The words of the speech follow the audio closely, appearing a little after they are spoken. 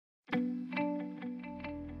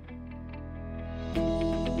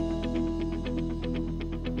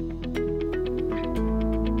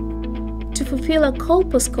feel a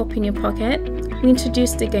colposcope in your pocket, we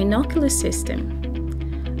introduced the Gynocular system,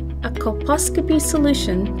 a colposcopy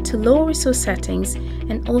solution to low-resource settings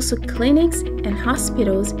and also clinics and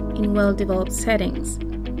hospitals in well-developed settings.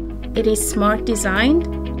 It is smart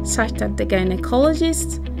designed such that the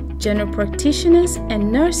gynecologists, general practitioners and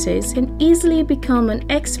nurses can easily become an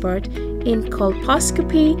expert in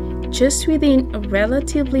colposcopy just within a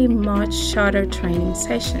relatively much shorter training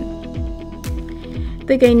session.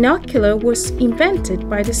 The Gynocular was invented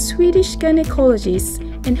by the Swedish gynecologists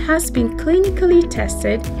and has been clinically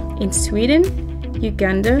tested in Sweden,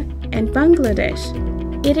 Uganda, and Bangladesh.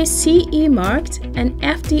 It is CE marked and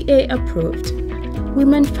FDA approved. We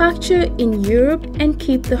manufacture in Europe and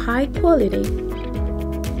keep the high quality.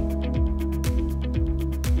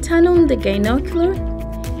 Turn on the Gynocular.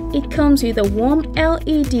 It comes with a warm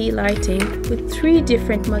LED lighting with 3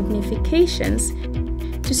 different magnifications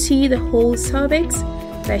to see the whole cervix,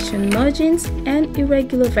 lesion margins and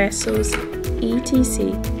irregular vessels,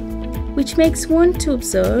 etc., which makes one to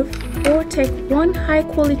observe or take one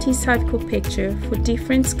high-quality cervical picture for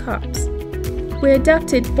different scopes. We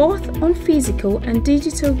adapted both on physical and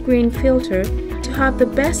digital green filter to have the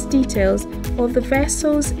best details of the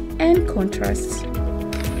vessels and contrasts.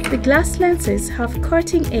 The glass lenses have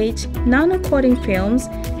cutting-edge nano-coating films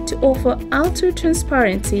to offer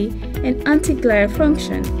ultra-transparency and anti-glare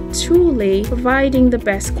function, truly providing the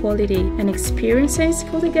best quality and experiences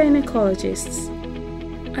for the gynecologists.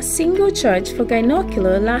 A single charge for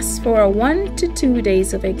Gynocular lasts for 1 to 2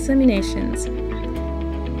 days of examinations.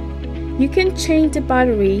 You can change the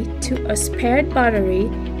battery to a spared battery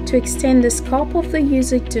to extend the scope of the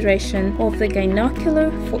usage duration of the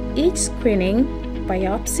Gynocular for each screening,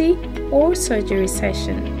 biopsy, or surgery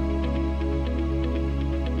session.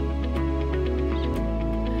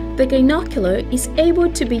 The Gynocular is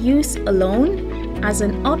able to be used alone as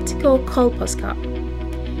an optical colposcope,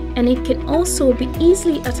 and it can also be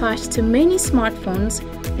easily attached to many smartphones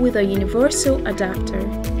with a universal adapter.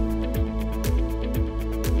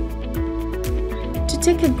 To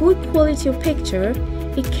take a good quality of picture,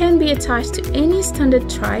 it can be attached to any standard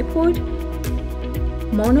tripod,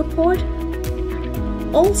 monopod,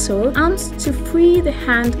 also arms to free the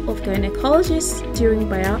hand of gynecologists during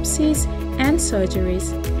biopsies and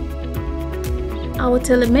surgeries. Our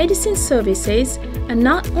telemedicine services are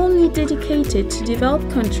not only dedicated to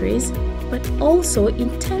developed countries, but also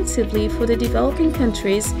intensively for the developing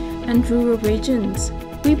countries and rural regions.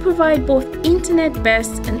 We provide both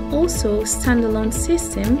internet-based and also standalone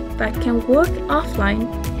system that can work offline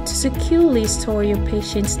to securely store your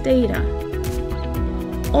patient's data.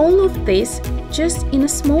 All of this just in a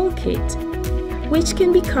small kit, which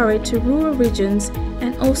can be carried to rural regions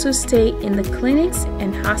and also stay in the clinics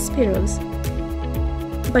and hospitals.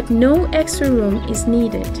 But no extra room is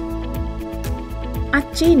needed.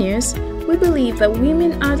 At Genius, we believe that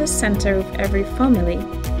women are the center of every family,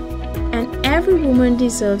 and every woman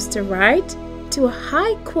deserves the right to a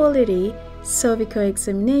high-quality cervical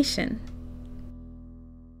examination.